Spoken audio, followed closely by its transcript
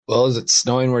Well, is it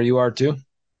snowing where you are too?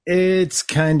 It's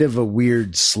kind of a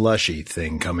weird slushy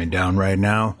thing coming down right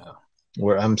now.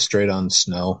 Where I'm straight on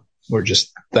snow. We're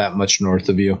just that much north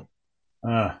of you.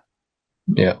 Yeah,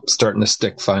 starting to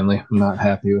stick finally. I'm not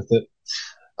happy with it.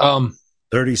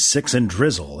 36 and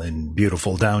drizzle in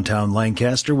beautiful downtown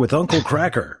Lancaster with Uncle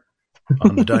Cracker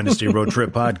on the Dynasty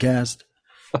Roadtrip podcast.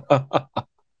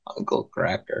 Uncle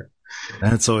Cracker.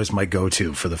 That's always my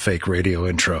go-to for the fake radio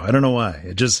intro. I don't know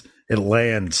why. It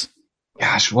lands.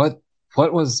 Gosh, what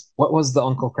was the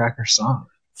Uncle Cracker song?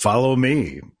 Follow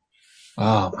Me.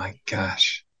 Oh my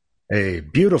gosh. A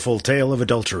beautiful tale of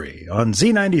adultery on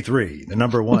Z93, the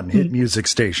number one hit music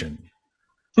station.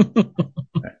 I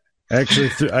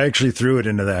actually threw it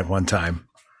into that one time.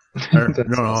 I don't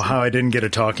know how I didn't get a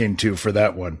talking to for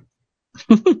that one.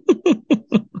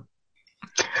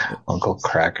 Uncle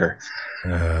Cracker.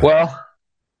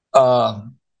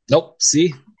 Nope.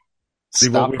 See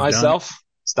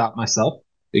Stop myself.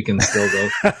 We can still go.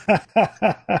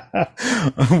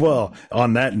 Well,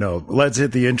 on that note, let's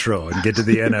hit the intro and get to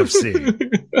the NFC.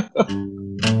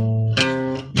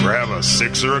 Grab a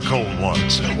six or a cold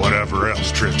ones and whatever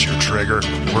else trips your trigger.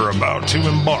 We're about to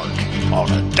embark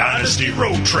on a Dynasty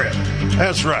road trip.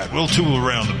 That's right, we'll tool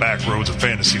around the back roads of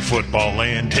fantasy football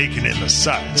land, taking in the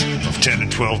sights of 10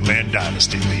 and 12 man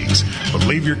Dynasty leagues. But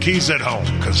leave your keys at home,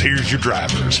 because here's your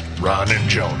drivers, Ron and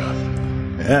Jonah.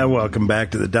 Welcome back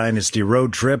to the Dynasty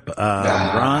Road Trip.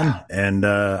 I'm Ron, and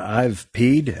I've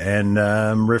peed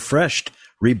and refreshed,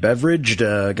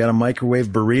 rebeveraged, got a microwave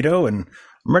burrito, and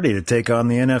I'm ready to take on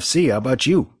the NFC. How about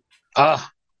you? I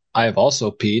have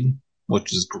also peed,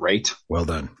 which is great. Well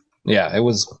done. Yeah, it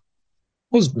was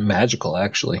magical,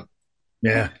 actually.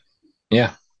 Yeah.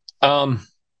 Yeah. The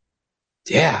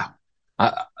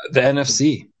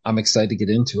NFC. I'm excited to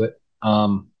get into it.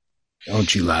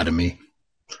 Don't you lie to me.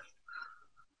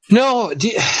 No,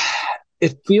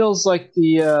 it feels like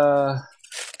the.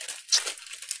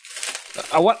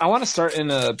 I want to start in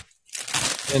a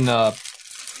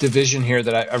division here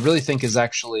that I really think is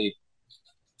actually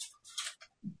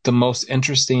the most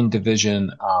interesting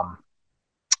division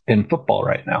in football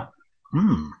right now.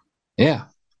 Yeah,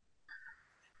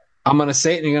 I'm going to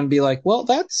say it, and you're going to be like, "Well,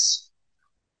 that's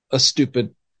a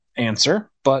stupid answer,"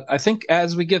 but I think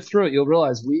as we get through it, you'll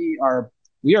realize we are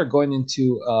going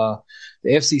into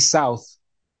the AFC South,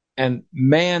 and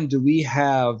man, do we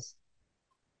have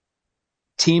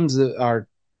teams that are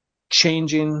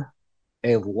changing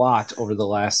a lot over the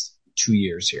last 2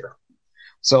 years here.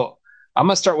 So I'm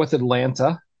going to start with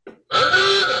Atlanta.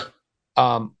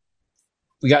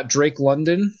 We got Drake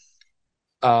London.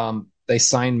 They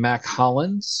signed Mac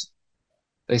Hollins.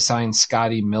 They signed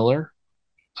Scotty Miller.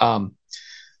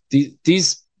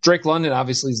 These Drake London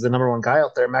obviously is the number one guy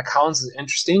out there. Mac Hollins is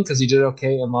interesting because he did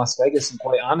okay in Las Vegas, and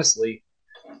quite honestly,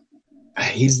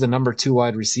 he's the number 2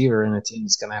 wide receiver in a team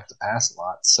that's going to have to pass a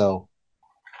lot. So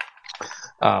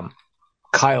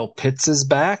Kyle Pitts is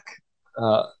back.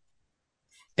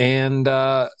 And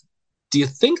do you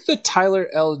think that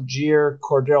Tyler Algier,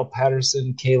 Cordell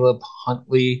Patterson, Caleb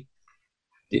Huntley,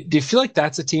 do you feel like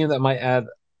that's a team that might add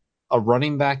a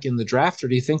running back in the draft, or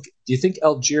do you think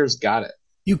Algier's got it?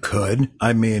 You could.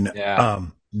 I mean,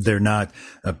 they're not.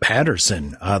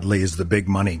 Patterson, oddly, is the big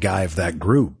money guy of that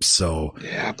group. So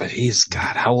yeah, but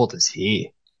how old is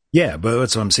he? Yeah, but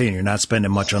that's what I'm saying. You're not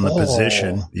spending much on the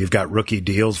position. You've got rookie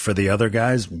deals for the other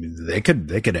guys. They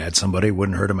could add somebody.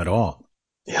 Wouldn't hurt him at all.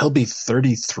 He'll be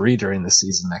 33 during the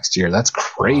season next year. That's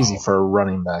crazy for a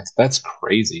running back. That's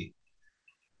crazy.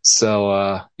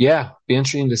 So be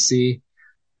interesting to see.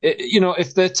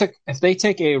 If they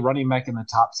take a running back in the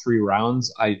top 3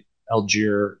 rounds,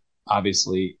 Algier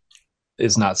obviously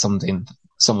is not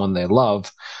someone they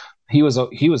love. He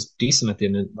was decent at the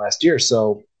end of last year.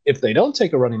 So if they don't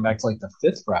take a running back like the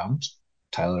 5th round,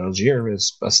 Tyler Algier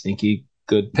is a sneaky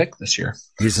good pick this year.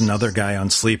 He's another guy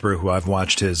on Sleeper who I've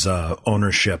watched his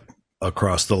ownership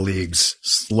across the leagues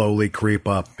slowly creep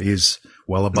up. He's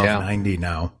well above 90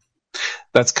 now.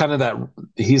 That's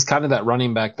he's kind of that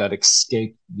running back that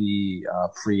escaped the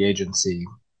free agency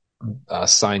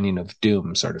signing of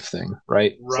doom sort of thing,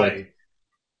 right? Right.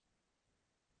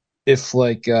 If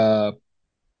they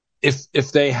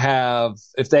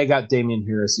got Damian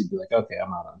Harris, you'd be like, okay,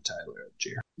 I'm out on Tyler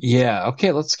Algier. Yeah,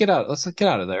 okay, let's get out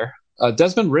of there.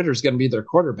 Desmond Ritter's going to be their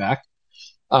quarterback,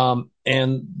 and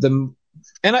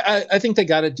I think they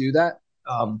got to do that.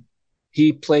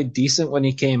 He played decent when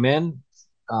he came in.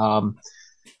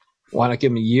 Why not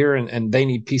give him a year? And they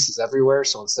need pieces everywhere.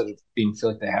 So instead of feel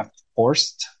like they have to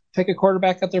force to pick a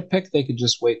quarterback at their pick, they could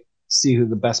just wait, see who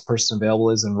the best person available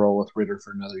is, and roll with Ritter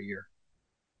for another year.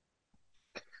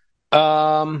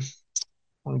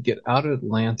 want to get out of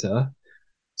Atlanta.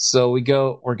 So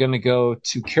we're going to go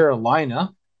to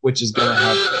Carolina, which is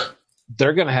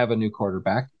they're going to have a new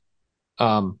quarterback.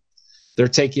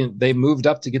 They moved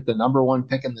up to get the number 1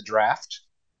 pick in the draft.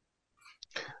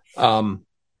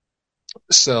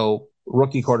 So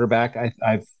rookie quarterback,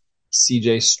 I've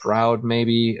CJ Stroud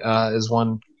maybe is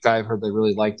one guy I've heard they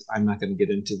really liked. I'm not going to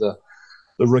get into the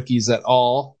rookies at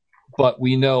all, but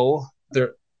we know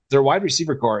their wide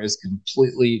receiver core is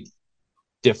completely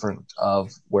different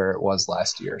of where it was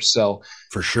last year. So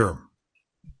for sure,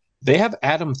 they have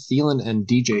Adam Thielen and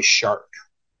DJ Shark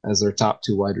as their top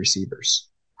 2 wide receivers.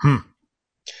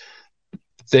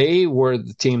 They were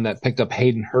the team that picked up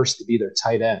Hayden Hurst to be their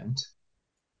tight end.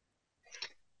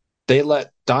 They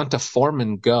let Donta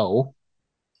Foreman go,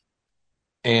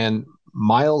 and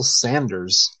Miles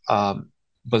Sanders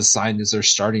was signed as their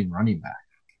starting running back.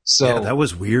 So yeah, that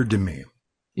was weird to me.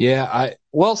 Yeah,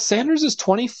 Sanders is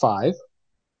 25.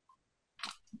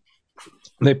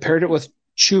 They paired it with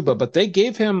Chuba, but they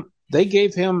gave him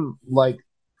like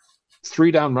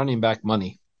 3 down running back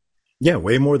money. Yeah,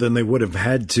 way more than they would have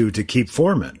had to keep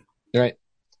Foreman. Right.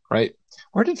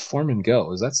 Where did Foreman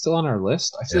go? Is that still on our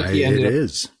list? I feel like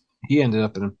he ended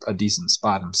up in a decent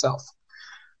spot himself.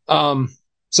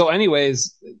 So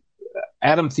anyways,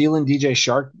 Adam Thielen, DJ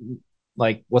Shark,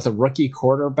 like with a rookie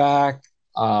quarterback,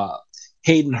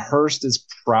 Hayden Hurst is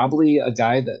probably a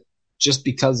guy that just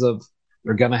because of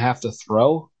they're going to have to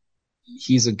throw,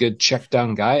 he's a good check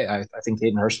down guy. I think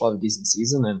Hayden Hurst will have a decent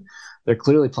season, and they're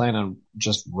clearly planning on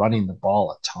just running the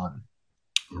ball a ton.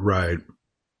 Right.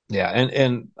 Yeah.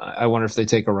 And I wonder if they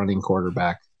take a running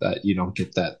quarterback that you don't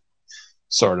get that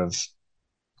sort of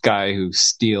guy who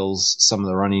steals some of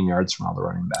the running yards from all the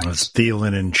running backs.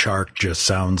 Thielen and Shark just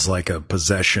sounds like a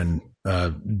possession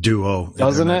duo.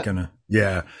 Doesn't it?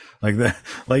 Yeah. Like that.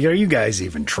 Like, are you guys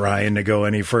even trying to go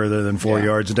any further than 4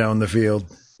 yards down the field?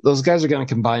 Those guys are going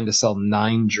to combine to sell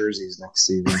 9 jerseys next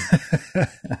season.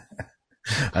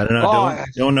 I don't know.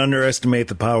 Don't underestimate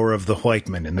the power of the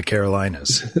Whiteman in the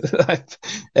Carolinas.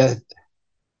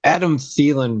 Adam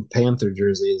Thielen Panther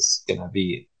jersey is going to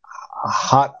be a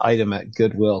hot item at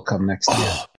Goodwill come next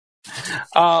year.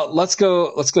 Let's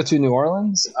go to New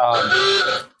Orleans.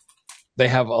 They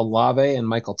have Olave and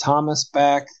Michael Thomas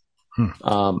back.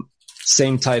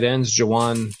 Same tight ends,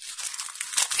 Jawan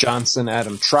Johnson,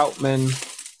 Adam Troutman.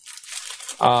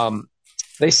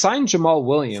 They signed Jamal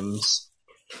Williams,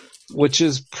 which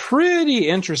is pretty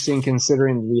interesting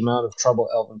considering the amount of trouble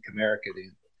Elvin Kamara could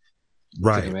in.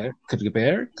 Right. Elvin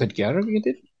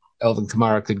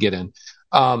Kamara could get in.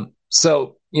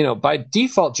 So, by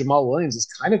default, Jamal Williams is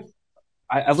kind of –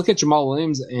 I look at Jamal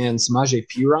Williams and Samaje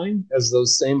Perine as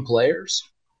those same players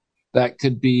that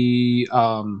could be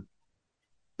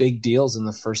big deals in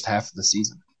the first half of the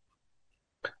season.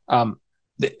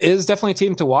 It is definitely a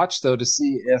team to watch, though, to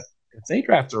see if they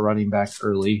draft a running back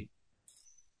early,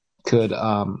 could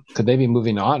they be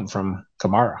moving on from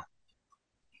Kamara?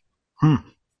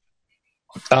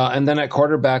 And then at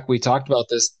quarterback, we talked about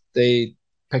this. They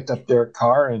picked up Derek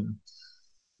Carr, and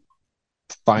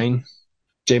fine.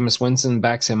 Jameis Winston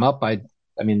backs him up. I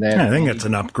think it's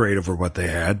an upgrade over what they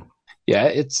had. Yeah,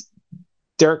 it's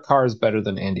Derek Carr is better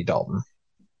than Andy Dalton.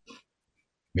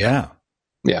 Yeah.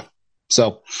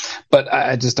 So, but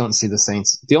I just don't see the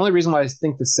Saints. The only reason why I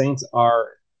think the Saints are,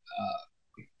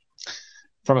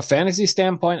 from a fantasy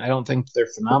standpoint, I don't think they're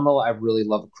phenomenal. I really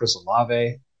love Chris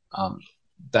Olave.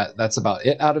 That's about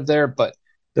it out of there. But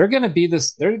they're going to be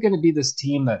this. They're going to be this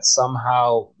team that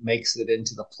somehow makes it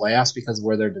into the playoffs because of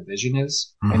where their division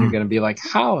is, and you're going to be like,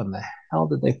 how in the hell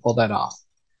did they pull that off?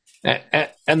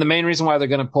 And the main reason why they're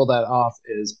going to pull that off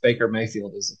is Baker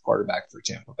Mayfield is the quarterback for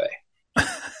Tampa Bay.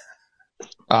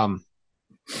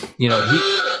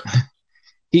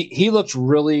 He looked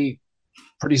really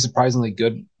pretty surprisingly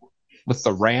good with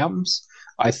the Rams.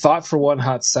 I thought for one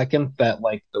hot second that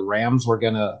like the Rams were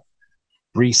going to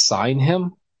re-sign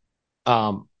him.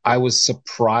 I was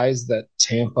surprised that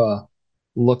Tampa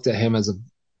looked at him as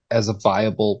a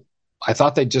viable. I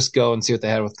thought they'd just go and see what they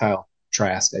had with Kyle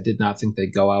Trask. I did not think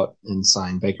they'd go out and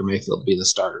sign Baker Mayfield to be the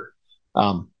starter.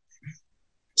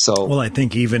 Well, I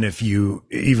think even if your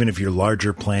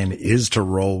larger plan is to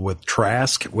roll with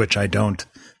Trask, which I don't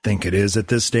think it is at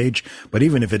this stage, but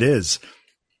even if it is,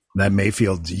 that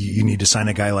Mayfield, you need to sign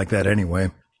a guy like that anyway.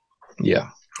 Yeah.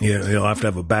 You'll have to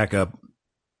have a backup.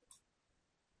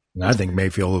 And I think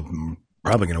Mayfield is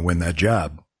probably going to win that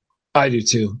job. I do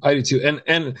too.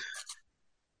 And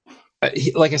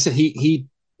like I said,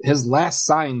 his last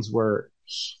signs were,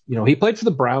 he played for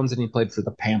the Browns and he played for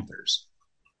the Panthers.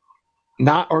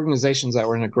 Not organizations that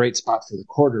were in a great spot for the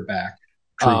quarterback.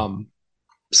 True.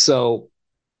 So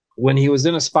when he was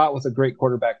in a spot with a great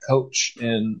quarterback coach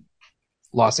in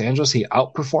Los Angeles, he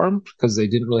outperformed because they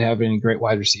didn't really have any great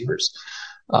wide receivers.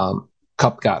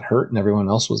 Kupp got hurt and everyone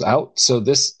else was out. So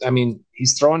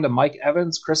he's throwing to Mike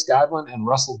Evans, Chris Godwin, and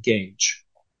Russell Gage.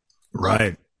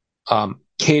 Right.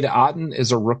 Cade Otton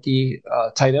is a rookie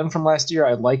tight end from last year.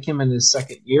 I like him in his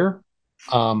second year.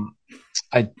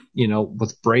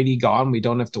 With Brady gone, we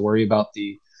don't have to worry about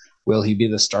will he be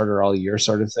the starter all year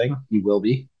sort of thing. He will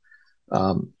be,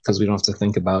 because we don't have to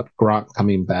think about Gronk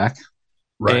coming back.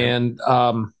 Right. And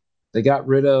they got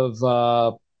rid of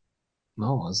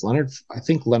is Leonard? I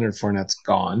think Leonard Fournette's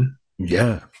gone.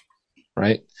 Yeah.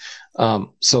 Right.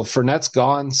 So Fournette's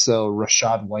gone, so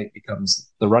Rachaad White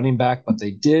becomes the running back, but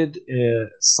they did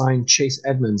sign Chase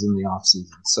Edmonds in the offseason.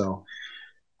 So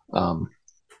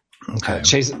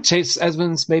Chase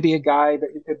Edmonds may be a guy that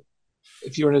you could,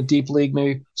 if you were in a deep league,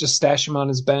 maybe just stash him on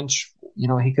his bench.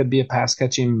 He could be a pass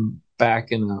catching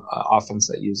back in an offense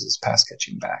that uses pass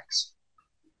catching backs.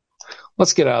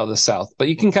 Let's get out of the South. But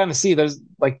you can kind of see there's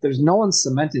no one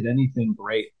cemented anything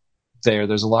great there.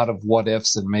 There's a lot of what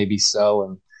ifs and maybe so,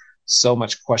 and so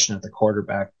much question at the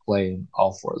quarterback play in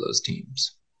all four of those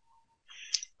teams.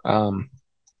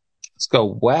 Let's go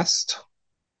west.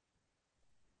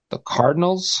 The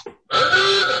Cardinals.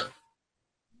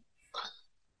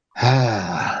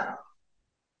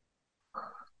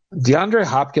 DeAndre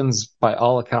Hopkins, by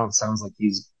all accounts, sounds like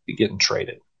he's getting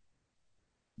traded.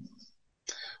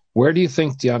 Where do you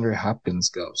think DeAndre Hopkins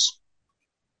goes?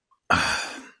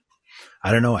 I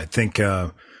don't know. I think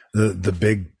the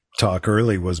big talk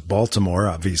early was Baltimore,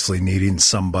 obviously needing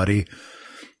somebody.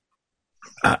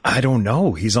 I don't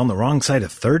know. He's on the wrong side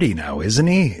of 30 now, isn't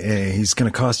he? He's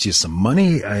going to cost you some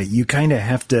money. He kind of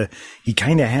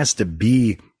has to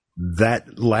be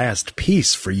that last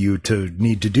piece for you to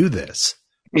need to do this.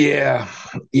 Yeah.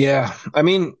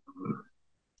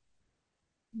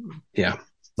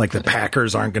 Like the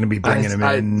Packers aren't going to be bringing him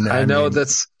in. I know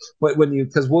that's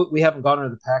because we haven't gone to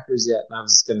the Packers yet. And I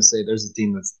was just going to say there's a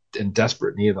team that's in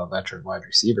desperate need of a veteran wide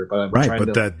receiver,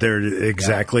 but they're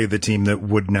exactly the team that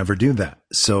would never do that.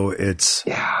 So it's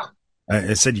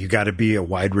I said you got to be a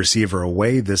wide receiver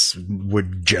away. This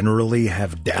would generally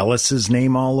have Dallas's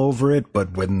name all over it,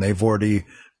 but when they've already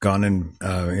gone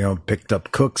and picked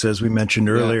up Cooks, as we mentioned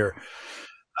earlier,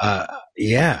 I'm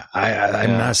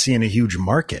not seeing a huge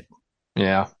market.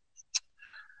 Yeah.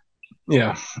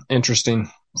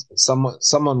 Interesting.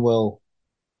 Someone will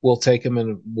take him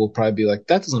and will probably be like,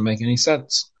 that doesn't make any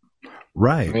sense.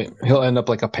 Right. He'll end up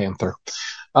like a Panther.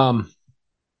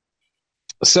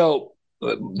 So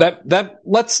that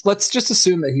let's just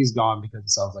assume that he's gone because it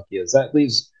sounds like he is. That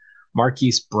leaves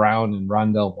Marquise Brown and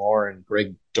Rondell Moore and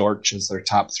Greg Dortch as their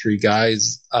top three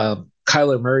guys.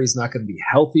 Kyler Murray's not going to be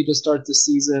healthy to start the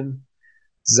season.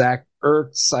 Zach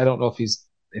Ertz, I don't know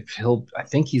I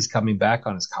think he's coming back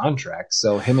on his contract.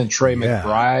 So him and Trey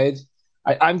McBride,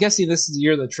 I'm guessing this is the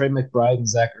year that Trey McBride and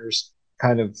Zach Ertz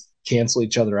kind of cancel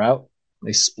each other out.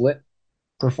 They split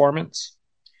performance.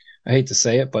 I hate to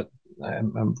say it, but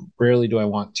I'm rarely do I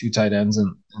want two tight ends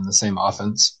in the same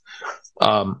offense.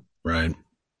 Right.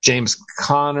 James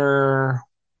Conner,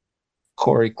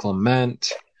 Corey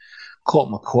Clement, Colt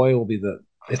McCoy will be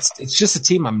it's just a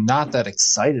team I'm not that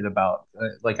excited about.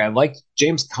 I like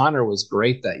James Conner was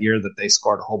great that year that they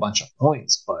scored a whole bunch of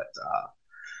points, but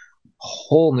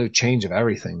whole new change of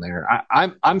everything there.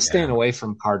 I'm staying away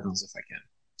from Cardinals if I can,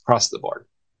 across the board.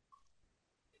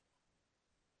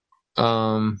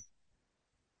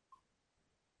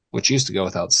 Which used to go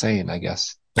without saying, I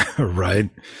guess. Right.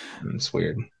 It's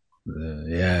weird.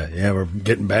 We're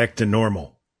getting back to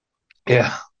normal.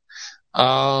 Yeah.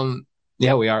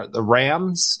 Yeah, we are. The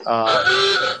Rams,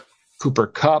 Cooper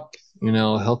Kupp,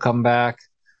 he'll come back.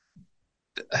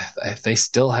 If they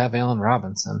still have Allen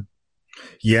Robinson.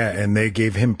 Yeah, and they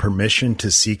gave him permission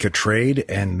to seek a trade,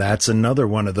 and that's another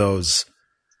one of those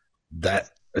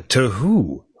that to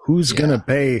who? Who's going to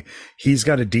pay? He's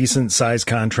got a decent size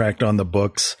contract on the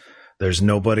books. There's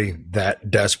nobody that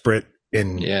desperate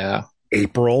in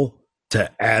April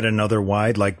to add another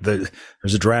wide.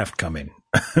 There's a draft coming.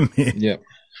 I mean,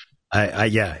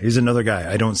 he's another guy.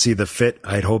 I don't see the fit.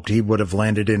 I'd hoped he would have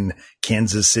landed in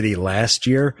Kansas City last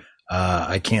year.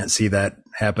 I can't see that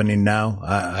happening now.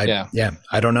 I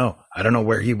don't know. I don't know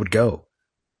where he would go.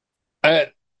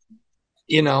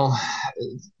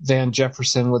 Van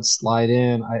Jefferson would slide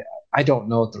in. I don't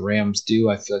know what the Rams do.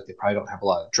 I feel like they probably don't have a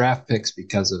lot of draft picks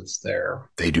because of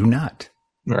They do not.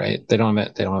 Right. They don't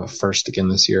have a first again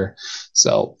this year.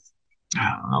 So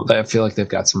I don't know. I feel like they've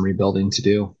got some rebuilding to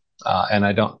do. And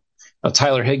I don't.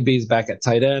 Tyler Higbee's back at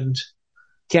tight end.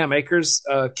 Cam Akers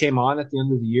came on at the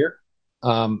end of the year.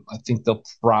 I think they'll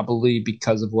probably,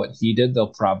 because of what he did,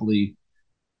 they'll probably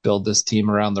build this team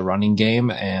around the running game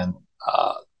and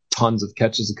tons of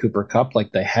catches of Cooper Kupp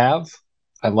like they have.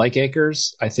 I like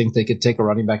Akers. I think they could take a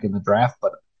running back in the draft,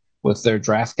 but with their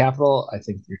draft capital, I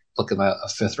think you're looking at a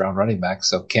 5th-round running back.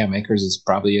 So Cam Akers is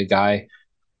probably a guy.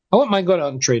 I wouldn't mind going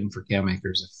out and trading for Cam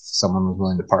Akers if someone was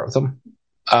willing to part with him.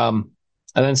 And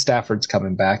then Stafford's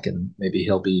coming back, and maybe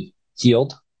he'll be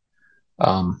healed.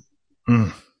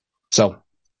 So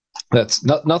that's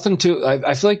nothing to.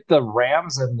 I feel like the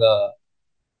Rams and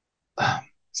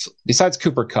besides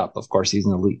Cooper Kupp, of course, he's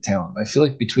an elite talent. I feel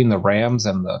like between the Rams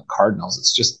and the Cardinals,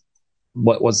 it's just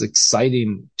what was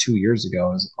exciting 2 years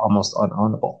ago is almost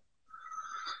unownable.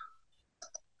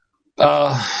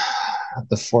 The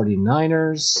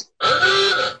 49ers,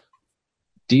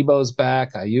 Debo's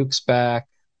back, Ayuk's back,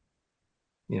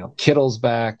 Kittle's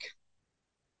back,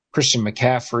 Christian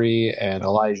McCaffrey and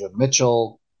Elijah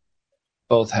Mitchell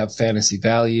both have fantasy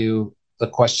value. The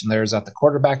question there is at the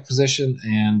quarterback position.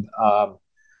 And,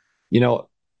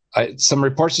 some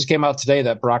reports just came out today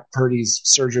that Brock Purdy's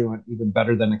surgery went even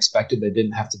better than expected. They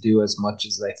didn't have to do as much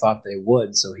as they thought they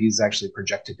would. So he's actually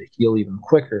projected to heal even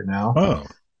quicker now. Oh.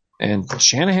 And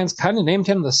Shanahan's kind of named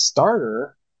him the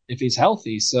starter if he's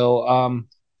healthy. So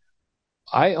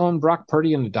I own Brock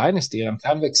Purdy in the Dynasty, and I'm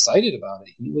kind of excited about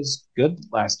it. He was good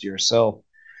last year. So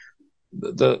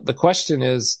the question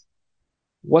is,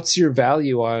 what's your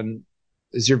value on –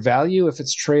 is your value, if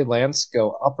it's Trey Lance,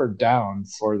 go up or down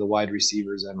for the wide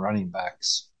receivers and running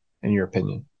backs, in your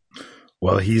opinion?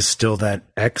 Well, he's still that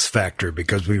X factor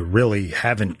because we really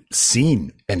haven't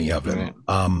seen any of him. Right.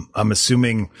 I'm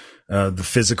assuming the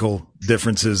physical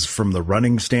differences from the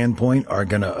running standpoint are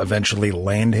going to eventually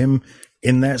land him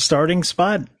in that starting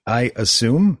spot. I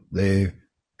assume they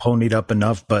ponied up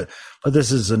enough, but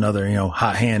this is another,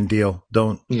 hot hand deal.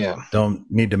 Don't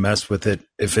need to mess with it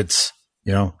if it's,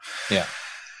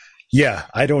 Yeah,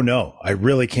 I don't know. I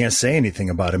really can't say anything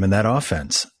about him in that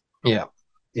offense. Yeah.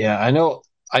 I know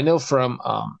from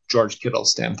George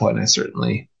Kittle's standpoint, I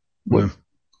certainly would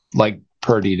like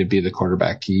Purdy to be the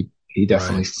quarterback. He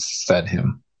definitely fed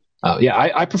him.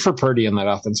 I prefer Purdy in that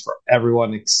offense for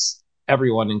everyone,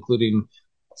 including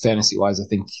fantasy-wise. I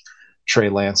think Trey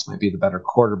Lance might be the better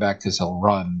quarterback because he'll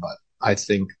run, but I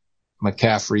think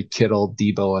McCaffrey, Kittle,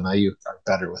 Debo, and Ayuk are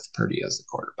better with Purdy as the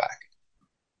quarterback.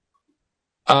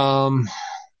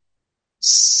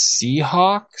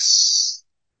 Seahawks,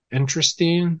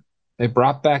 interesting. They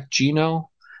brought back Geno.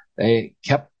 They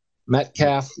kept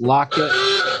Metcalf, Lockett.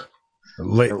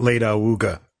 Late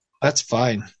Awuga. That's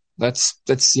fine. That's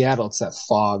Seattle. It's that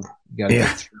fog you gotta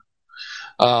get through.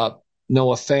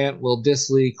 Noah Fant, Will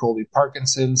Dissly, Colby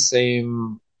Parkinson,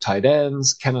 same tight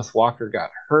ends. Kenneth Walker got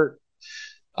hurt.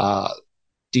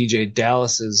 DJ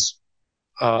Dallas is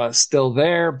still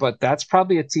there, but that's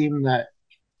probably a team that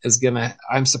is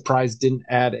I'm surprised didn't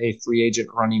add a free agent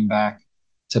running back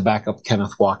to back up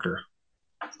Kenneth Walker.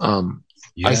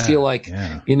 I feel like,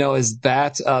 is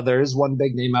that there is one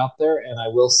big name out there, and I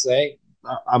will say,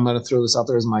 I'm going to throw this out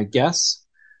there as my guess,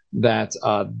 that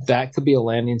that could be a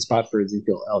landing spot for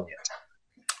Ezekiel Elliott.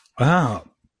 Wow.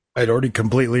 I'd already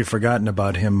completely forgotten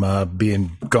about him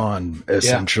being gone,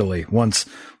 essentially, once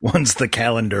the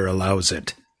calendar allows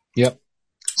it. Yep.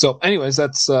 So anyways,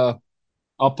 that's I'll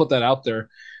put that out there.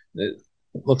 It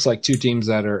looks like two teams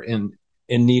that are in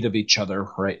need of each other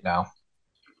right now.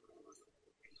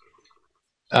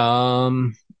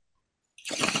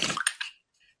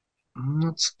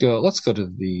 Let's go to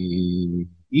the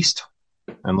East,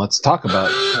 and let's talk about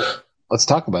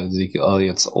Ezekiel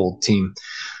Elliott's old team.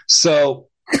 So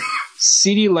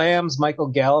CeeDee Lamb's Michael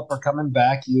Gallup are coming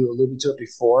back. You alluded to it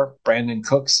before. Brandon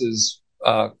Cooks is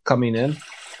coming in.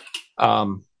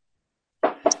 I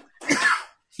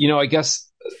guess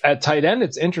at tight end,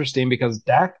 it's interesting because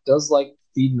Dak does like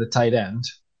feeding the tight end.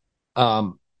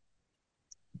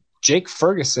 Jake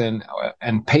Ferguson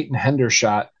and Peyton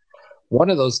Hendershot,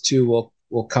 one of those two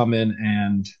will come in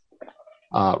and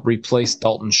replace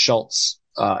Dalton Schultz.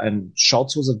 And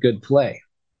Schultz was a good play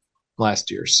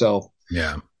last year. So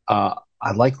I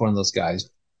like one of those guys.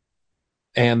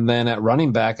 And then at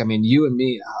running back, I mean, you and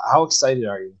me, how excited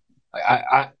are you?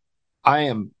 I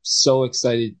am so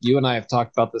excited. You and I have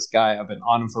talked about this guy. I've been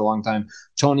on him for a long time.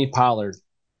 Tony Pollard.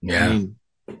 Yeah. I mean,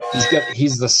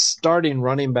 he's the starting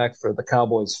running back for the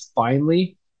Cowboys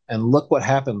finally. And look what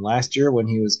happened last year when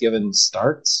he was given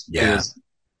starts. Yeah. It was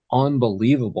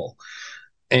unbelievable.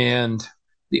 And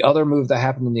the other move that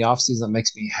happened in the offseason that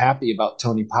makes me happy about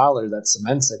Tony Pollard that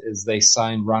cements it is they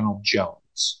signed Ronald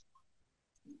Jones.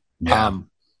 Yeah.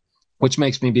 Which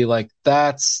makes me be like,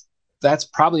 that's that's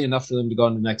probably enough for them to go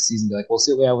into next season. Be like, we'll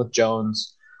see what we have with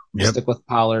Jones. We'll stick with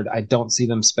Pollard. I don't see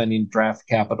them spending draft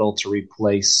capital to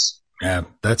replace. Yeah,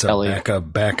 that's a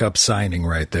backup signing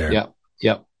right there.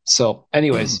 Yep. So,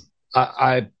 anyways,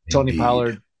 Tony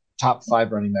Pollard, top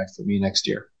 5 running back for me next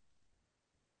year.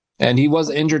 And he was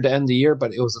injured to end the year,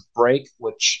 but it was a break,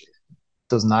 which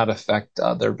does not affect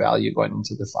their value going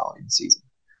into the following season.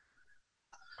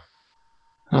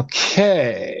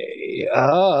 Okay,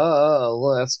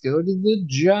 let's go to the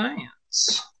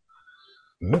Giants.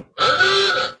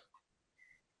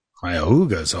 My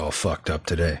Ooga's all fucked up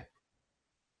today.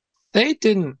 They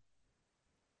didn't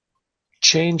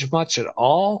change much at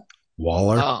all.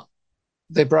 Waller?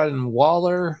 They brought in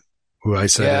Waller. Who I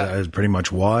said is pretty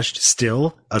much washed.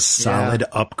 Still a solid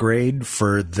upgrade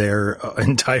for their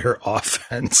entire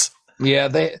offense. Yeah,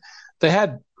 they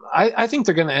had... I think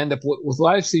they're going to end up with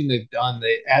what I've seen they've done.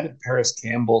 They added Paris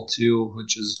Campbell, too,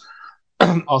 which is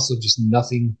also just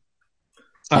nothing.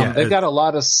 They've got a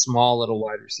lot of small little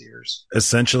wide receivers.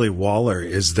 Essentially, Waller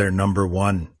is their number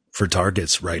 1 for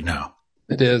targets right now.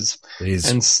 It is.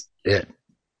 He's it.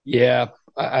 Yeah.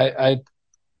 I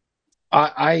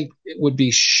would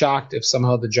be shocked if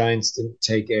somehow the Giants didn't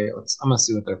take I'm going to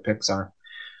see what their picks are.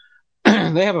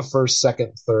 They have a first,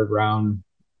 second, third round.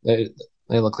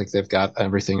 They look like they've got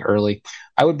everything early.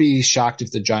 I would be shocked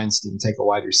if the Giants didn't take a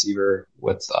wide receiver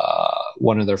with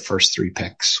one of their first 3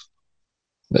 picks.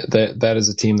 That is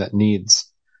a team that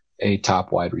needs a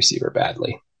top wide receiver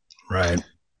badly. Right.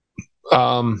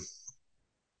 And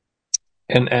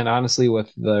honestly, with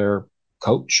their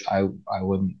coach, I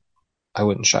wouldn't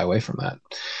shy away from that.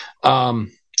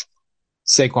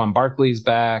 Saquon Barkley's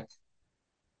back,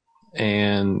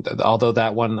 and although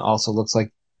that one also looks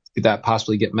like could that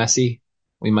possibly get messy,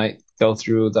 we might go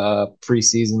through the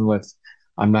preseason with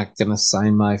I'm not going to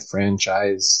sign my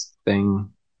franchise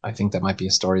thing. I think that might be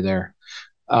a story there.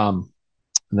 And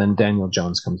then Daniel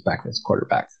Jones comes back as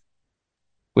quarterback,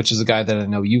 which is a guy that I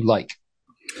know you like.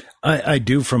 I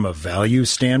do from a value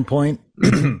standpoint.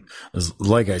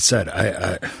 Like I said,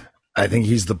 I think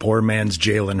he's the poor man's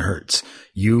Jalen Hurts.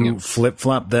 You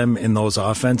flip-flop them in those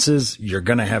offenses, you're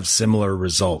going to have similar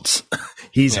results.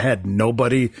 He's had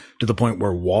nobody to the point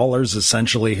where Waller's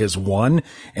essentially his 1,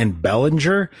 and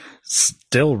Bellinger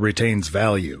still retains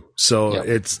value. So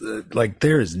it's like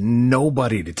there is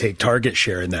nobody to take target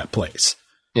share in that place.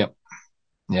 Yep.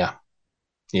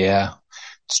 Yeah.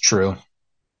 It's true.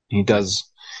 He does.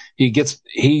 He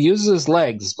uses his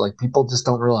legs. Like people just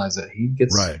don't realize it. He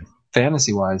gets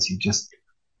fantasy wise.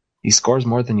 He scores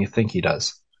more than you think he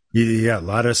does. Yeah, a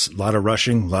lot of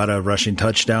rushing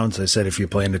touchdowns. I said if you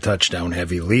play in a touchdown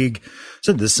heavy league,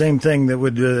 so the same thing that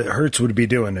would Hurts would be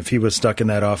doing if he was stuck in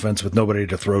that offense with nobody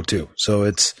to throw to. So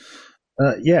it's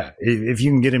if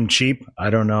you can get him cheap, I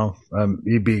don't know,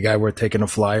 he'd be a guy worth taking a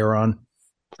flyer on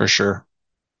for sure.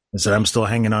 I said I'm still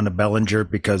hanging on to Bellinger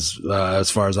because as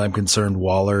far as I'm concerned,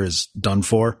 Waller is done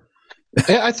for.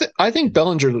 I think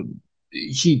Bellinger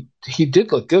he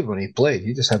did look good when he played.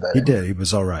 He just had that. He did. He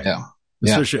was all right. Yeah.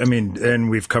 Especially, I mean,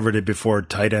 and we've covered it before.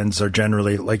 Tight ends are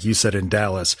generally, like you said in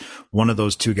Dallas, one of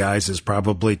those 2 guys is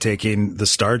probably taking the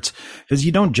starts because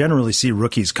you don't generally see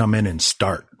rookies come in and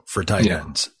start for tight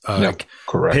ends.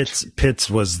 Correct.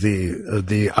 Pitts was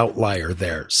the outlier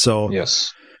there. So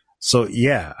yes. So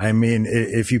yeah, I mean,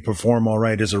 if you perform all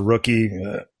right as a rookie,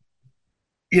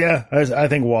 I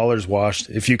think Waller's washed.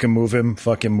 If you can move him,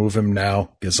 fucking move him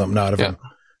now. Get something out of him.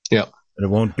 Yeah. It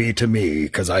won't be to me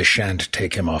because I shan't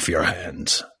take him off your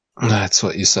hands. That's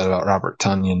what you said about Robert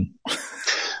Tonyan.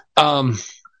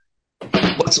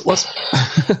 Let's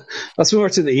let's move over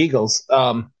to the Eagles.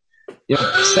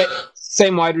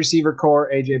 Same wide receiver core: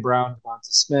 AJ Brown, Devonta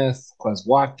Smith, Quez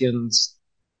Watkins.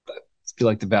 I feel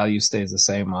like the value stays the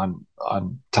same on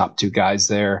top 2 guys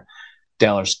there.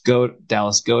 Dallas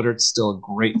Goedert's still a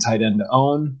great tight end to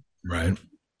own. Right.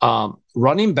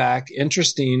 Running back,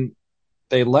 interesting.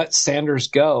 They let Sanders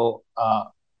go.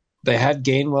 They had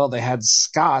Gainwell. They had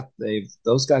Scott. They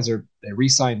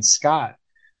re-signed Scott,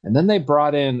 and then they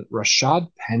brought in Rashad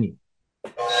Penny.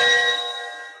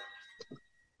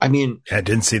 I mean, I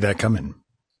didn't see that coming.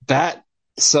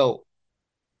 So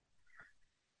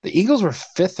the Eagles were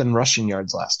 5th in rushing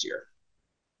yards last year,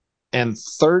 and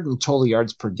 3rd in total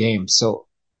yards per game. So,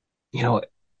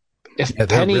 if they're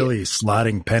Penny really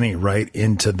slotting Penny right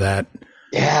into that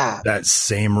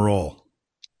same role.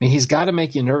 I mean, he's got to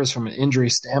make you nervous from an injury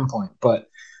standpoint, but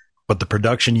the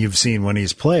production you've seen when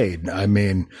he's played, I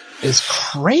mean, is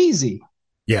crazy.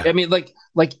 Yeah, I mean, like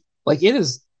it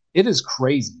is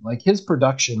crazy. Like his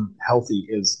production healthy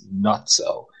is nuts.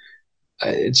 So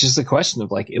it's just a question of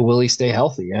will he stay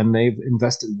healthy? And they've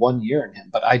invested 1 year in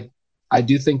him, but I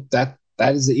do think that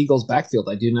is the Eagles' backfield.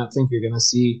 I do not think you're going to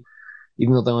see,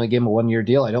 even though they only gave him a 1-year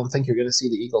deal, I don't think you're going to see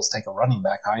the Eagles take a running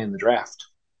back high in the draft.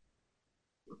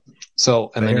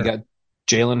 So, and then you got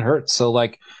Jalen Hurts. So,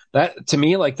 like, that, to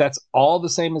me, like, that's all the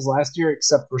same as last year,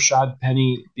 except Rashad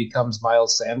Penny becomes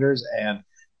Miles Sanders. And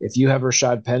if you have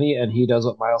Rashad Penny and he does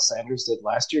what Miles Sanders did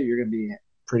last year, you're going to be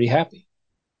pretty happy.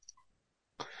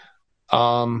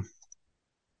 Yeah,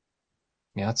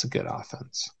 that's a good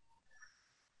offense.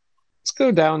 Let's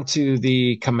go down to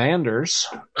the Commanders.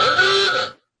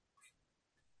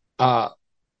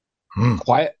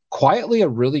 Quietly a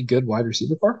really good wide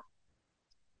receiver core.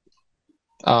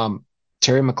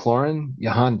 Terry McLaurin,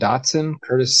 Jahan Dotson,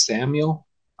 Curtis Samuel.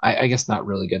 I guess not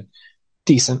really good.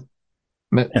 Decent.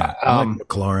 Yeah, I like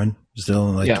McLaurin. Still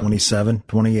like 27,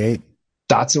 28.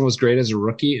 Dotson was great as a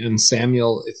rookie, and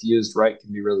Samuel, if used right,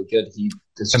 can be really good. He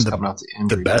is just coming off the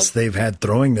injury. The best they've had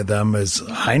throwing to them is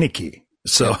Heineke.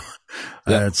 So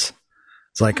it's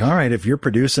like, all right, if you're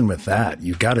producing with that,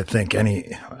 you've got to think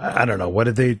I don't know. What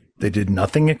did they did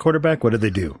nothing at quarterback? What did they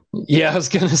do? Yeah, I was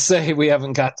going to say we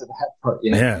haven't got to that part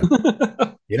yet. Yeah.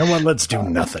 You know what? Let's do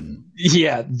nothing.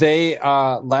 Yeah. They,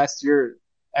 last year,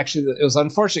 actually, it was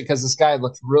unfortunate because this guy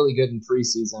looked really good in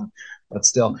preseason, but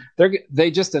still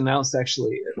they just announced,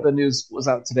 actually, the news was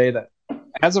out today that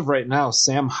as of right now,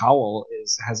 Sam Howell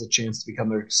has a chance to become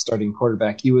their starting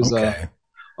quarterback. He was a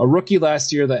rookie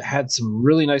last year that had some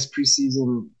really nice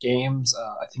preseason games.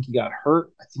 I think he got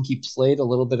hurt. I think he played a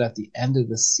little bit at the end of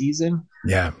the season.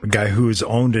 Yeah, a guy who's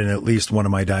owned in at least one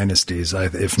of my dynasties,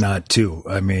 if not two.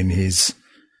 I mean, he's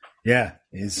a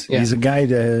guy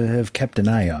to have kept an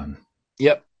eye on.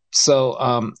 Yep.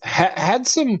 So had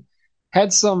some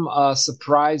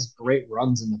surprise great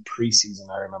runs in the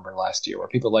preseason. I remember last year where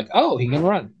people were like, oh, he can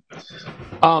run.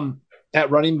 At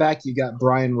running back, you got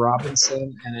Brian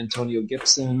Robinson and Antonio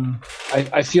Gibson.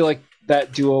 I feel like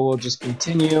that duo will just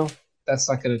continue. That's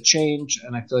not going to change.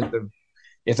 And I feel like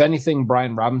if anything,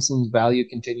 Brian Robinson's value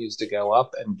continues to go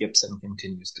up and Gibson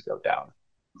continues to go down.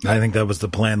 I think that was the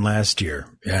plan last year.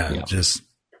 Yeah.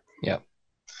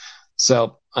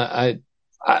 So I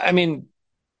mean,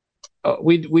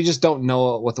 we just don't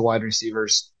know what the wide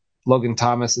receivers. Logan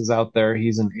Thomas is out there.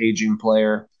 He's an aging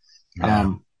player.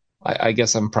 Yeah. I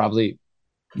guess I'm probably,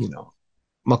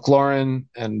 McLaurin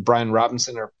and Brian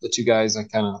Robinson are the two guys I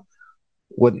kind of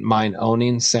wouldn't mind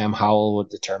owning. Sam Howell would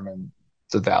determine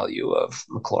the value of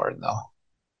McLaurin, though.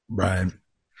 Right.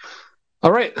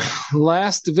 All right.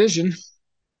 Last division.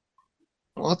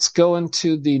 Let's go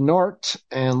into the North,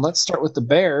 and let's start with the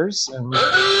Bears. And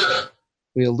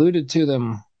we alluded to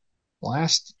them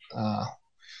last.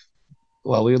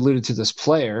 We alluded to this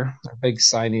player, their big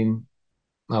signing.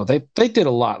 No, they did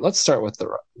a lot. Let's start with the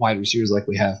wide receivers like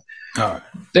we have. All right.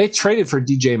 They traded for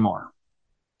DJ Moore.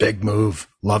 Big move.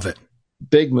 Love it.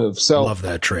 Big move. So love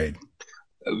that trade.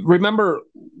 Remember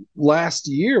last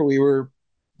year we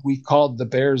called the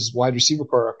Bears wide receiver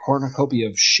core a cornucopia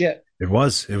of shit. It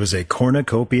was a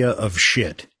cornucopia of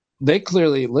shit. They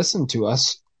clearly listened to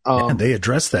us. They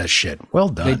addressed that shit. Well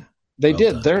done. They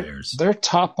did. Their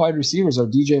top wide receivers are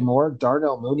DJ Moore,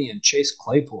 Darnell Mooney, and Chase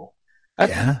Claypool.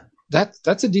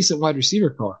 That's a decent wide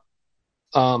receiver core.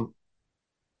 Cole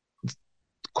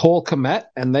Kmet,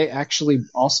 and they actually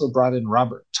also brought in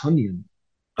Robert Tonyan.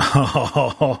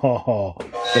 Oh,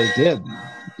 they did.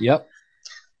 Yep.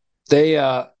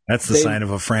 That's the sign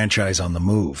of a franchise on the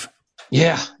move.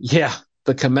 Yeah.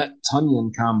 The Kmet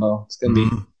Tonyan combo. It's going to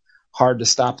be hard to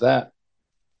stop that.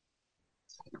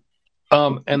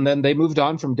 And then they moved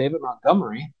on from David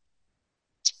Montgomery,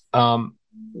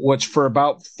 which for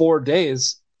about 4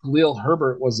 days, Khalil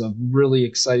Herbert was a really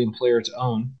exciting player to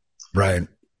own. Right.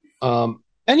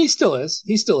 And he still is,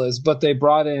 but they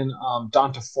brought in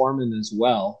Donta Foreman as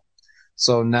well.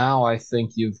 So now I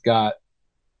think you've got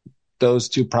those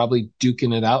two probably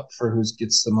duking it out for who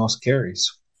gets the most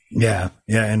carries. Yeah,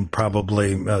 and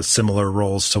probably similar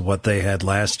roles to what they had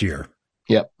last year.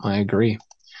 Yep, I agree.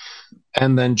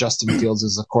 And then Justin Fields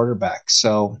is a quarterback.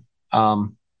 So,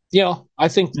 I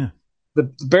think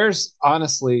the Bears,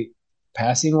 honestly,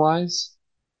 passing-wise,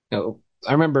 I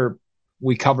remember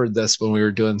we covered this when we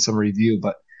were doing some review,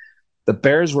 but the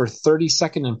Bears were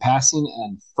 32nd in passing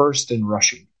and first in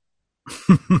rushing.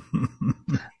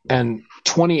 And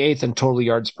 28th in total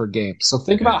yards per game. So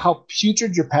think about how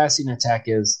putrid your passing attack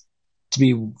is to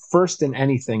be first in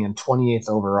anything and 28th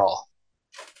overall.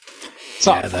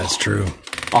 So, yeah, that's true.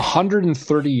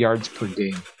 130 yards per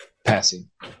game passing.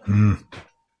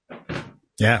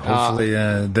 Yeah, hopefully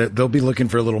they'll be looking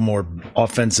for a little more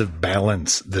offensive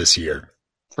balance this year.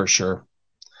 For sure.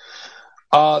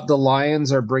 The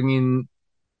Lions are bringing,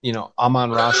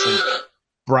 Amon-Ra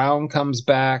Brown comes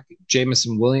back.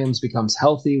 Jamison Williams becomes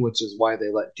healthy, which is why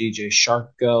they let DJ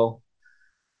Shark go.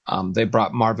 They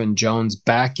brought Marvin Jones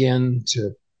back in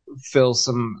to fill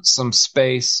some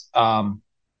space.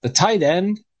 The tight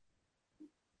end,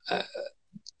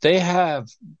 they have,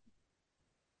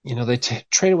 they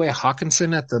trade away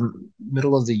Hawkinson at the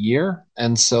middle of the year.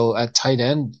 And so at tight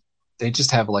end, they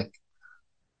just have like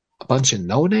a bunch of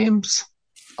no names.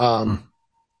 One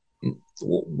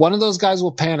of those guys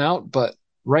will pan out, but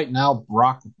right now,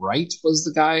 Brock Wright was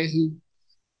the guy who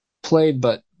played.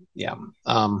 But yeah,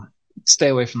 stay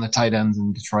away from the tight ends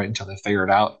in Detroit until they figure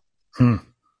it out.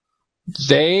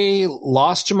 They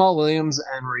lost Jamal Williams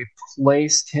and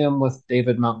replaced him with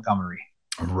David Montgomery.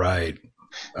 Right.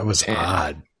 That was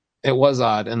odd. It was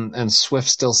odd. And Swift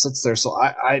still sits there. So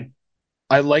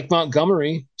I like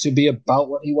Montgomery to be about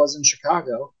what he was in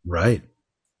Chicago. Right.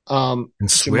 And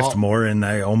Swift more in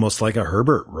almost like a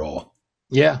Herbert role.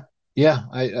 Yeah. Yeah.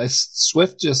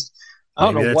 Swift just, I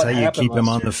don't know what happened. That's how you keep him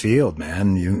on the field,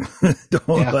 man. You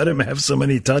don't let him have so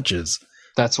many touches.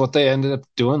 That's what they ended up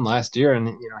doing last year. And,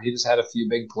 he just had a few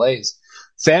big plays.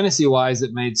 Fantasy-wise,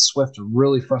 it made Swift a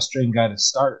really frustrating guy to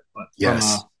start. But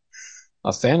yes. From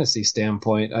a fantasy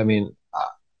standpoint, I mean,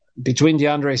 between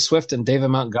DeAndre Swift and David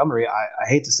Montgomery, I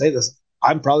hate to say this,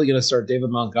 I'm probably going to start David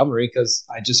Montgomery because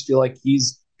I just feel like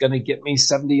he's going to get me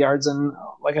 70 yards and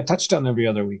like a touchdown every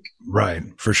other week. Right,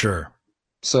 for sure.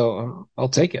 So I'll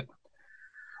take it.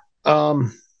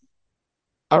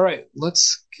 All right,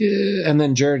 and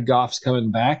then Jared Goff's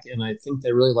coming back, and I think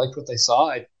they really liked what they saw.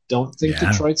 I don't think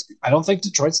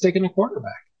Detroit's taking a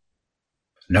quarterback.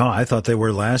 No, I thought they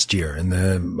were last year,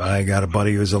 and I got a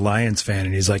buddy who's a Lions fan,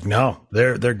 and he's like, "No,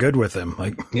 they're good with him."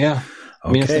 Like, yeah, okay.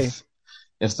 I mean,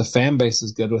 if the fan base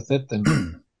is good with it,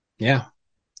 then yeah.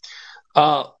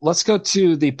 Let's go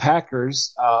to the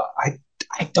Packers. I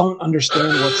don't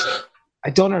understand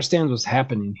what's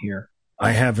happening here.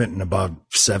 I haven't in about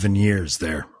 7 years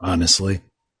there, honestly.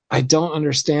 I don't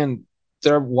understand.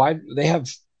 They have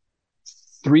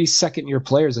 3 second-year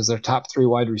players as their top 3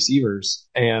 wide receivers,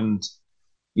 and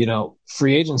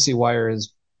free agency wire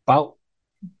is about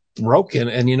broken.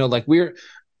 And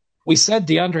we said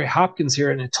DeAndre Hopkins here,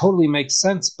 and it totally makes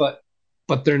sense, but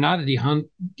they're not a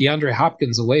DeAndre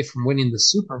Hopkins away from winning the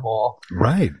Super Bowl,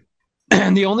 right?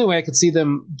 And the only way I could see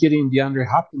them getting DeAndre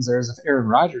Hopkins there is if Aaron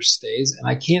Rodgers stays, and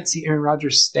I can't see Aaron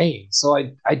Rodgers staying. So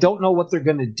I don't know what they're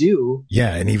going to do.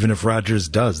 Yeah, and even if Rodgers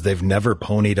does, they've never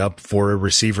ponied up for a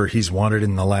receiver he's wanted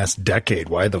in the last decade.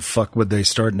 Why the fuck would they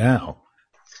start now?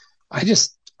 I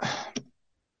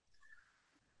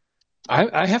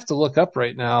have to look up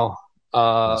right now.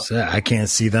 I can't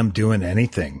see them doing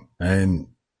anything. And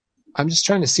I'm just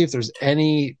trying to see if there's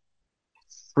any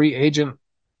free agent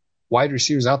wide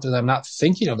receivers out there that I'm not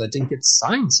thinking of that didn't get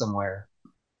signed somewhere.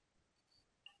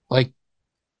 Like,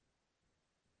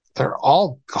 they're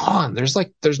all gone. There's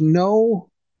no.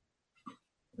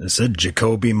 I said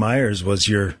Jacoby Myers was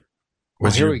your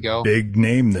big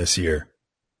name this year.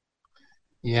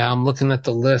 Yeah, I'm looking at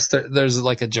the list. There's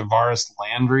like a Javaris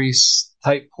Landry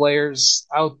type players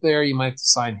out there. You might have to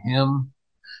sign him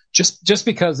just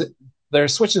because they're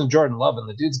switching to Jordan Love, and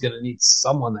the dude's going to need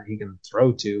someone that he can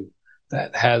throw to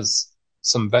that has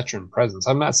some veteran presence.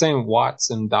 I'm not saying Watts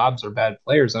and Dobbs are bad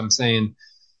players. I'm saying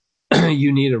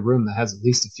you need a room that has at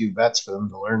least a few vets for them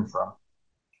to learn from.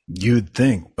 You'd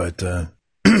think, but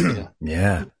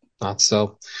yeah. Not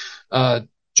so.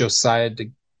 Josiah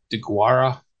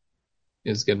DeGuara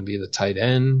is going to be the tight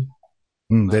end.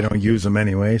 They don't use him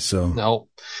anyway, so. No.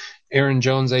 Aaron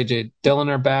Jones, A.J. Dillon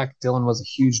are back. Dillon was a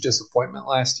huge disappointment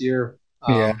last year.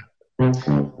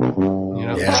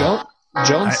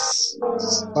 Jones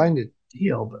signed a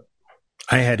deal, but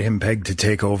I had him pegged to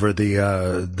take over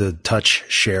the touch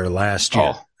share last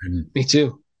year. Oh, me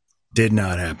too. Did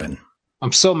not happen.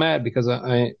 I'm so mad because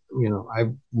I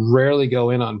rarely go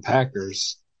in on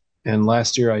Packers, and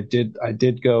last year I did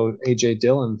go A.J.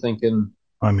 Dillon thinking.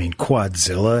 I mean,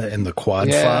 Quadzilla and the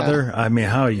Quadfather. I mean,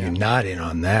 how are you not in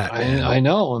on that? I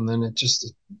know, and then it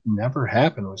just never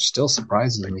happened, which still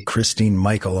surprises me. Christine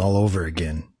Michael all over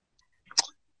again.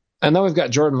 And then we've got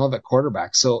Jordan Love at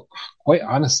quarterback. So, quite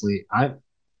honestly, I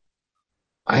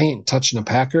ain't touching a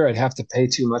Packer. I'd have to pay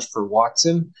too much for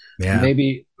Watson. Yeah.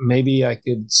 Maybe I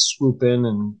could swoop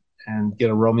in and get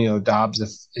a Romeo Dobbs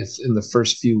if in the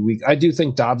first few weeks. I do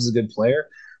think Dobbs is a good player.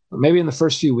 But maybe in the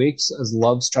first few weeks, as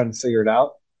Love's trying to figure it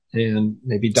out, and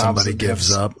maybe Dobbs somebody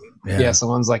gives up. Yeah,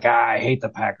 someone's like, I hate the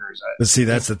Packers. But see,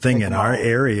 that's the thing. In our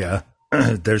area,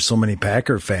 there's so many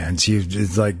Packer fans.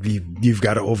 You've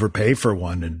got to overpay for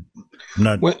one, and I'm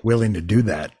not willing to do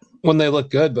that. When they look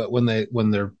good, but when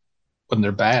they're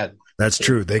bad, That's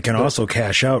true. They can also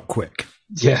cash out quick.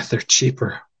 Yeah, they're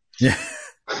cheaper. Yeah.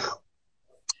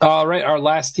 All right, our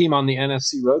last team on the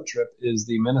NFC road trip is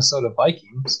the Minnesota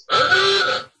Vikings.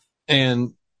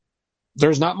 And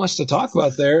there's not much to talk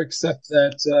about there except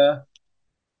that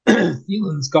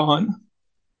Thielen's gone.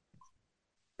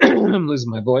 I'm losing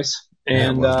my voice.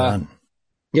 And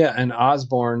and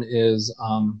Osborne is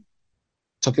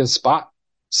took his spot.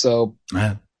 So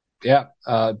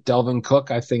Delvin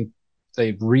Cook, I think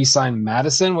they've re-signed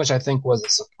Madison, which I think was a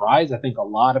surprise. I think a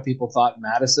lot of people thought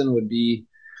Madison would be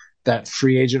that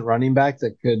free agent running back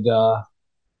that could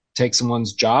take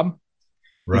someone's job.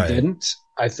 Right. He didn't.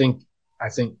 I think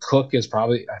Cook is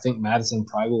probably. I think Madison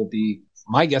probably will be.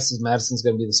 My guess is Madison's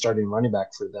going to be the starting running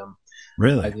back for them.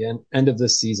 Really? By the end of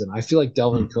this season, I feel like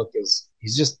Delvin Cook is.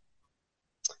 He's just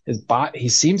his bot. He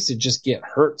seems to just get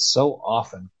hurt so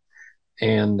often,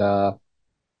 and I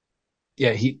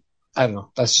don't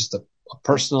know. That's just a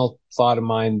personal thought of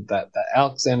mine that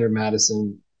Alexander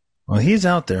Madison. Well, he's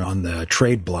out there on the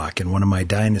trade block in one of my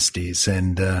dynasties,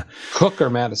 and Cook or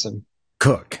Madison?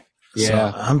 Cook.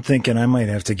 Yeah, so I'm thinking I might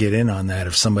have to get in on that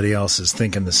if somebody else is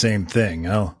thinking the same thing.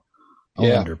 I'll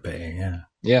underpay.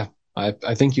 Yeah,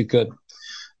 I think you could.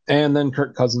 And then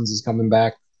Kirk Cousins is coming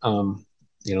back.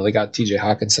 They got TJ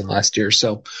Hawkinson last year,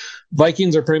 so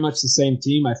Vikings are pretty much the same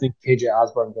team. I think KJ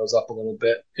Osborne goes up a little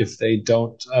bit if they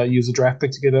don't use a draft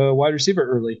pick to get a wide receiver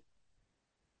early.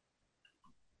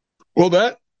 Well,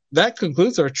 that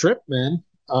concludes our trip, man.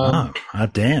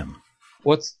 Hot damn.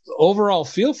 What's the overall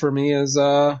feel for me is,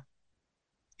 not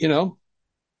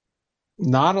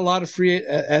a lot of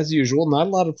as usual, not a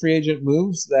lot of free agent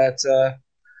moves that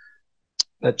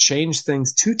change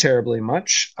things too terribly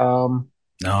much. No,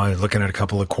 I'm looking at a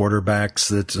couple of quarterbacks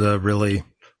that really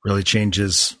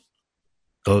changes.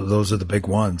 Those are the big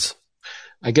ones.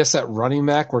 I guess at running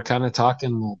back, we're kind of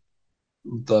talking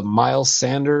the Miles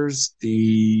Sanders,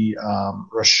 the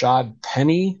Rashad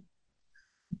Penny,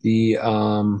 the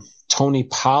Tony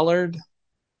Pollard.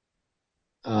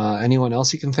 Anyone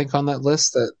else you can think on that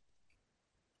list that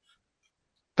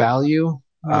value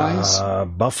wise?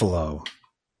 Buffalo.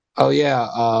 Oh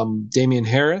yeah, Damian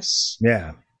Harris.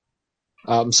 Yeah.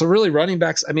 So really running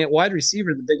backs. I mean, at wide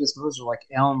receiver, the biggest moves are like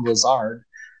Alan Lazard.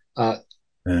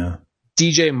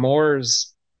 DJ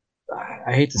Moore's.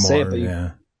 I hate to say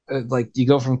it, but like you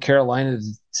go from Carolina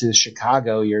to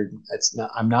Chicago,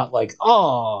 I'm not like,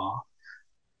 oh,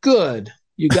 good,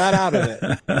 you got out of it.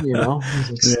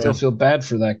 Still feel bad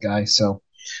for that guy. So,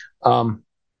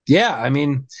 I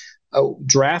mean,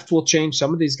 draft will change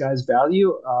some of these guys'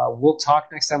 value. We'll talk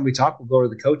next time we talk. We'll go to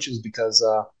the coaches because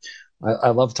I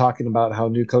love talking about how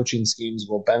new coaching schemes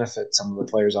will benefit some of the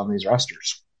players on these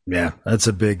rosters. Yeah, that's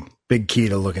a big key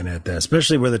to looking at that,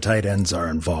 especially where the tight ends are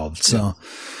involved. So,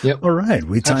 Yep. All right,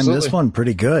 we timed this one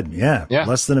pretty good. Yeah,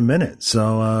 less than a minute.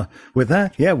 So with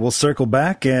that, we'll circle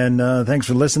back, and thanks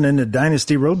for listening to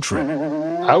Dynasty Road Trip.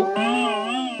 Out.